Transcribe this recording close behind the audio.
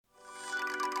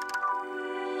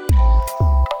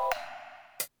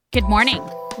Good morning.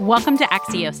 Welcome to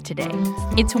Axios Today.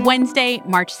 It's Wednesday,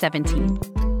 March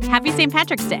 17th. Happy St.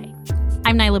 Patrick's Day.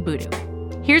 I'm Nyla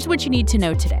Boodoo. Here's what you need to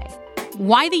know today.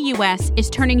 Why the U.S. is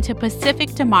turning to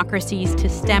Pacific democracies to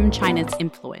stem China's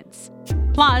influence.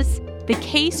 Plus, the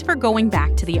case for going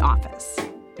back to the office.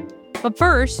 But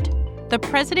first, the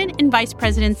president and vice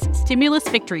president's stimulus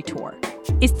victory tour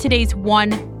is today's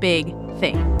one big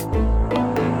thing.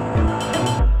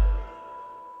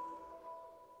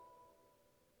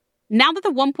 Now that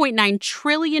the $1.9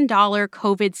 trillion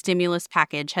COVID stimulus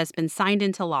package has been signed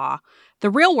into law, the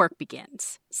real work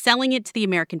begins, selling it to the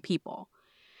American people.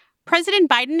 President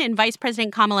Biden and Vice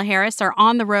President Kamala Harris are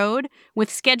on the road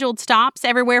with scheduled stops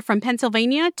everywhere from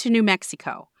Pennsylvania to New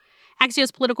Mexico.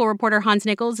 Axios political reporter Hans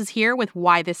Nichols is here with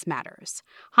why this matters.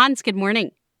 Hans, good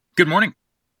morning. Good morning.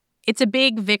 It's a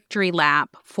big victory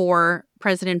lap for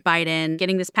President Biden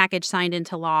getting this package signed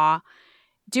into law.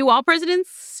 Do all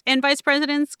presidents and vice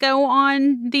presidents go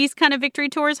on these kind of victory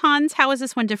tours, Hans? How is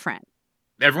this one different?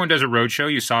 Everyone does a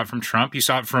roadshow. You saw it from Trump. You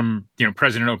saw it from,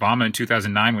 President Obama in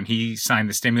 2009 when he signed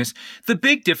the stimulus. The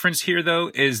big difference here,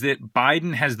 though, is that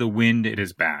Biden has the wind at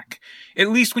his back, at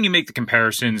least when you make the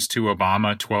comparisons to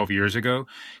Obama 12 years ago.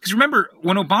 Because remember,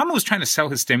 when Obama was trying to sell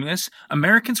his stimulus,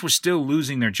 Americans were still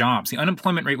losing their jobs. The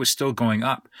unemployment rate was still going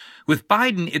up. With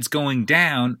Biden, it's going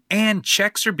down, and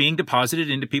checks are being deposited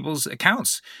into people's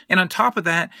accounts. And on top of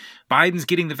that, Biden's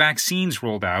getting the vaccines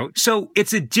rolled out. So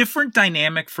it's a different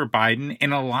dynamic for Biden.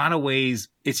 In a lot of ways,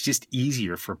 it's just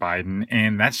easier for Biden,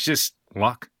 and that's just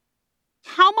luck.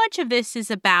 How much of this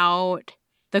is about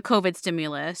the COVID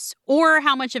stimulus, or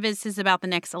how much of this is about the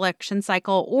next election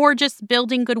cycle, or just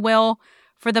building goodwill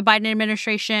for the Biden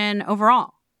administration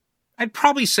overall? I'd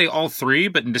probably say all three,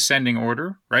 but in descending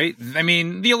order, right? I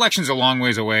mean, the election's a long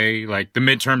ways away. Like, the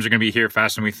midterms are going to be here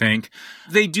faster than we think.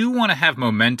 They do want to have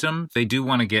momentum. They do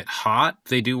want to get hot.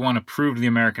 They do want to prove to the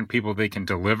American people they can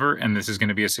deliver, and this is going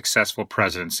to be a successful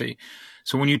presidency.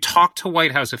 So when you talk to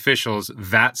White House officials,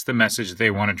 that's the message that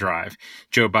they want to drive.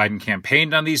 Joe Biden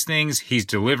campaigned on these things. He's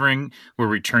delivering. We're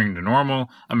returning to normal.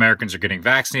 Americans are getting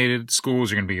vaccinated.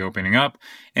 Schools are going to be opening up.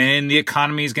 And the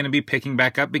economy is going to be picking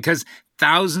back up because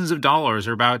thousands of dollars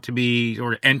are about to be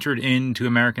entered into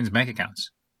Americans' bank accounts.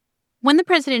 When the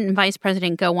president and vice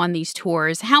president go on these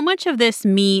tours, how much of this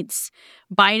meets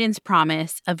Biden's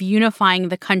promise of unifying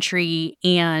the country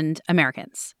and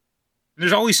Americans?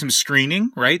 There's always some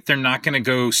screening, right? They're not going to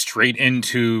go straight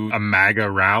into a MAGA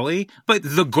rally. But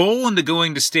the goal into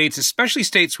going to states, especially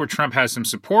states where Trump has some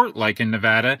support, like in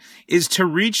Nevada, is to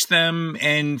reach them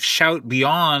and shout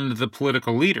beyond the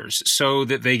political leaders so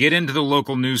that they get into the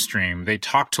local news stream. They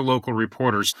talk to local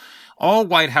reporters. All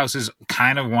White Houses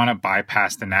kind of want to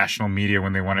bypass the national media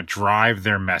when they want to drive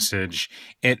their message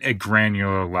at a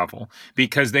granular level,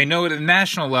 because they know at a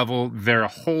national level, there are a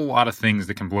whole lot of things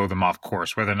that can blow them off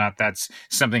course, whether or not that's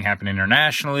something happening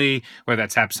internationally, whether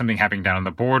that's something happening down on the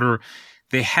border.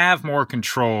 They have more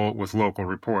control with local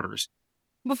reporters.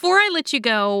 Before I let you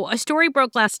go, a story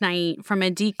broke last night from a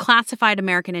declassified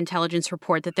American intelligence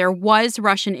report that there was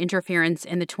Russian interference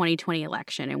in the 2020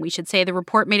 election. And we should say the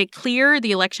report made it clear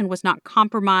the election was not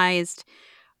compromised.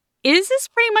 Is this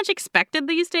pretty much expected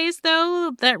these days,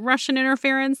 though, that Russian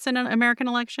interference in an American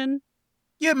election?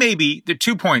 Yeah, maybe. There are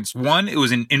 2 points. One, it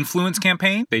was an influence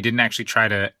campaign. They didn't actually try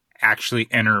to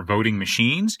enter voting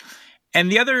machines. And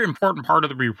the other important part of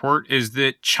the report is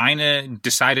that China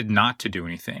decided not to do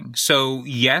anything. So,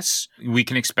 yes, we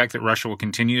can expect that Russia will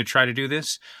continue to try to do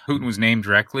this. Putin was named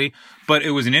directly, but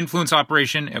it was an influence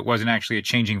operation. It wasn't actually a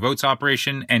changing votes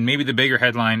operation. And maybe the bigger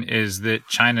headline is that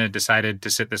China decided to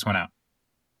sit this one out.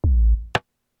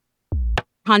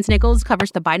 Hans Nichols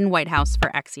covers the Biden White House for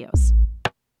Axios.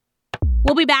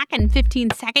 We'll be back in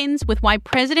 15 seconds with why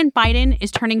President Biden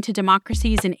is turning to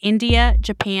democracies in India,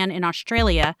 Japan, and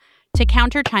Australia to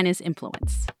counter China's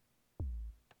influence.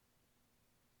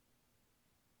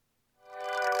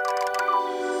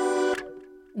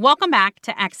 Welcome back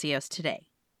to Axios Today.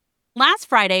 Last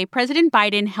Friday, President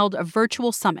Biden held a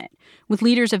virtual summit with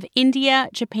leaders of India,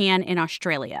 Japan, and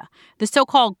Australia, the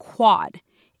so-called Quad.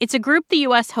 It's a group the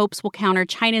U.S. hopes will counter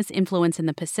China's influence in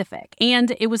the Pacific,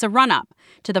 and it was a run-up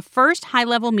to the first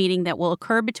high-level meeting that will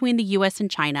occur between the U.S. and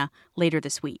China later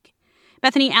this week.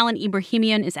 Bethany Allen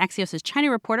Ibrahimian is Axios' China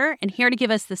reporter and here to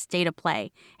give us the state of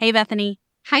play. Hey, Bethany.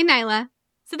 Hi, Nyla.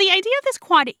 So the idea of this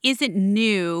Quad isn't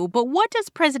new, but what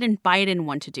does President Biden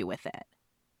want to do with it?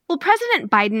 Well, President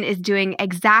Biden is doing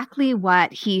exactly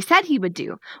what he said he would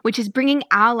do, which is bringing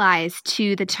allies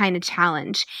to the China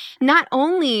challenge. Not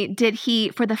only did he,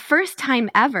 for the first time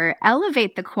ever,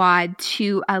 elevate the Quad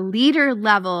to a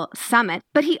leader-level summit,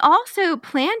 but he also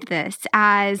planned this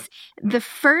as the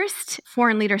first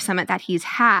foreign leader summit that he's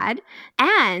had,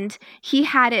 and he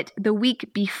had it the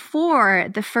week before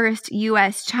the first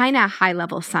U.S.-China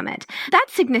high-level summit.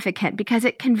 That's significant because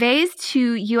it conveys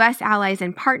to U.S. allies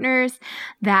and partners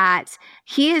that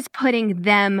he is putting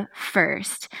them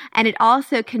first. And it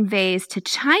also conveys to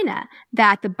China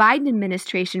that the Biden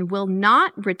administration will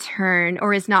not return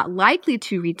or is not likely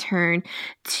to return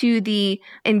to the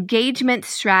engagement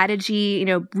strategy,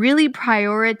 really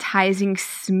prioritizing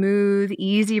smooth,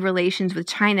 easy relations with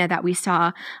China that we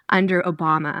saw under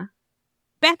Obama.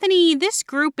 Bethany, this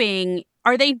grouping,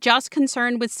 are they just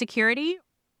concerned with security?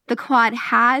 The Quad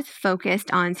has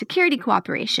focused on security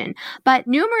cooperation, but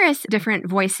numerous different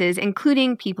voices,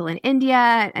 including people in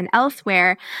India and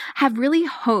elsewhere, have really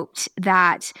hoped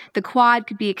that the Quad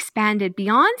could be expanded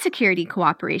beyond security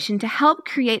cooperation to help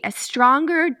create a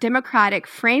stronger democratic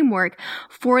framework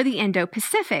for the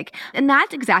Indo-Pacific. And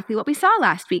that's exactly what we saw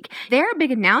last week. Their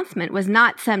big announcement was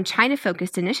not some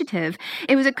China-focused initiative.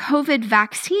 It was a COVID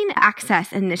vaccine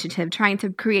access initiative trying to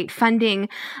create funding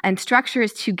and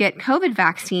structures to get COVID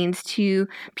vaccines to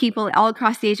people all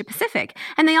across the Asia Pacific.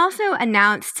 And they also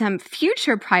announced some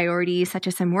future priorities, such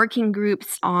as some working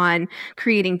groups on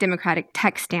creating democratic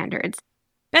tech standards.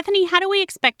 Bethany, how do we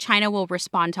expect China will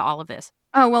respond to all of this?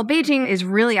 Oh, well, Beijing is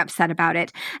really upset about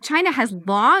it. China has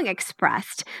long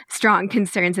expressed strong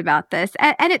concerns about this,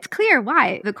 and it's clear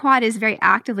why. The Quad is very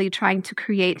actively trying to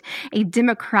create a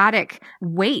democratic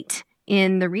weight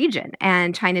in the region,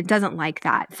 and China doesn't like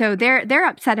that. So they're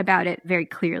upset about it very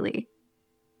clearly.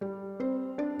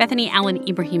 Bethany Allen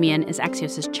Ibrahimian is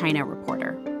Axios' China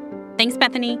reporter. Thanks,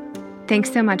 Bethany.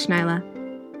 Thanks so much, Nyla.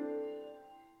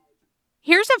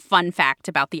 Here's a fun fact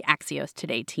about the Axios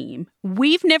Today team.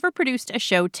 We've never produced a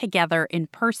show together in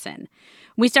person.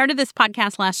 We started this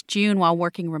podcast last June while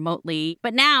working remotely,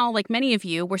 but now, like many of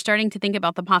you, we're starting to think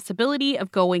about the possibility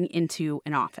of going into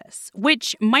an office,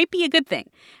 which might be a good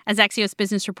thing, as Axios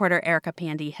business reporter Erica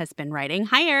Pandy has been writing.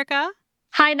 Hi, Erica.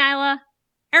 Hi, Nyla.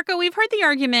 Erica, we've heard the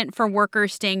argument for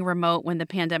workers staying remote when the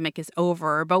pandemic is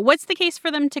over, but what's the case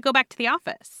for them to go back to the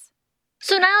office?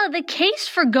 So, Nyla, the case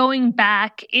for going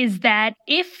back is that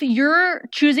if you're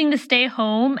choosing to stay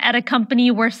home at a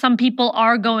company where some people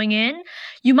are going in,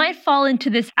 you might fall into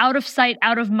this out of sight,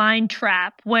 out of mind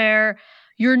trap where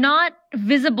you're not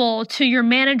visible to your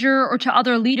manager or to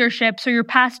other leadership, so you're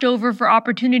passed over for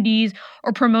opportunities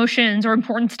or promotions or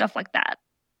important stuff like that.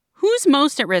 Who's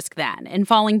most at risk then in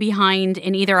falling behind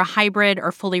in either a hybrid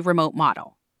or fully remote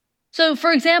model? So,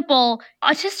 for example,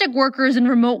 autistic workers in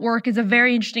remote work is a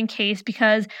very interesting case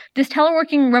because this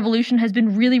teleworking revolution has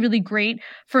been really, really great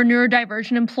for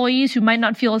neurodivergent employees who might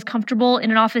not feel as comfortable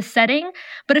in an office setting.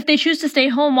 But if they choose to stay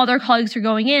home while their colleagues are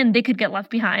going in, they could get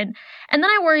left behind. And then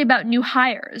I worry about new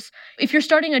hires. If you're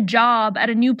starting a job at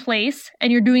a new place and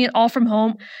you're doing it all from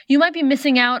home, you might be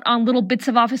missing out on little bits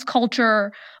of office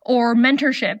culture or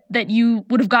mentorship that you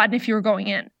would have gotten if you were going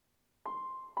in.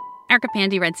 Erica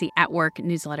Pandy reads the At Work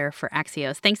newsletter for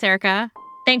Axios. Thanks, Erica.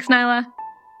 Thanks, Nyla.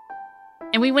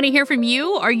 And we want to hear from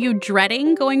you. Are you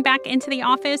dreading going back into the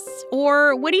office?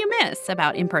 Or what do you miss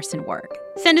about in-person work?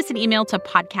 Send us an email to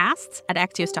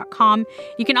podcasts@axios.com.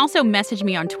 You can also message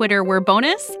me on Twitter, where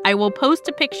bonus, I will post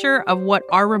a picture of what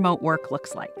our remote work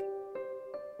looks like.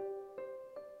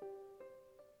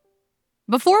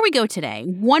 Before we go today,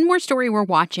 one more story we're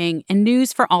watching and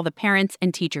news for all the parents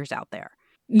and teachers out there.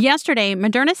 Yesterday,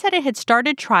 Moderna said it had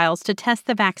started trials to test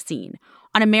the vaccine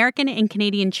on American and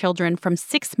Canadian children from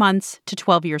 6 months to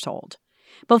 12 years old.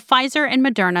 Both Pfizer and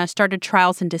Moderna started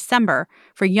trials in December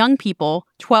for young people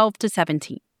 12 to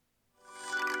 17.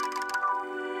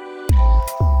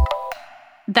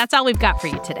 That's all we've got for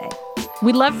you today.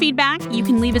 We'd love feedback. You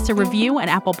can leave us a review at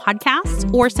Apple Podcasts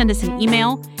or send us an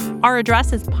email. Our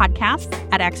address is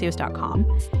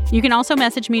podcasts@axios.com. You can also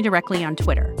message me directly on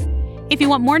Twitter. If you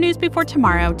want more news before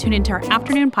tomorrow, tune into our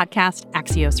afternoon podcast,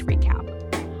 Axios Recap.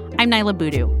 I'm Nyla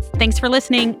Boodoo. Thanks for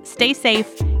listening. Stay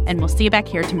safe, and we'll see you back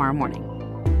here tomorrow morning.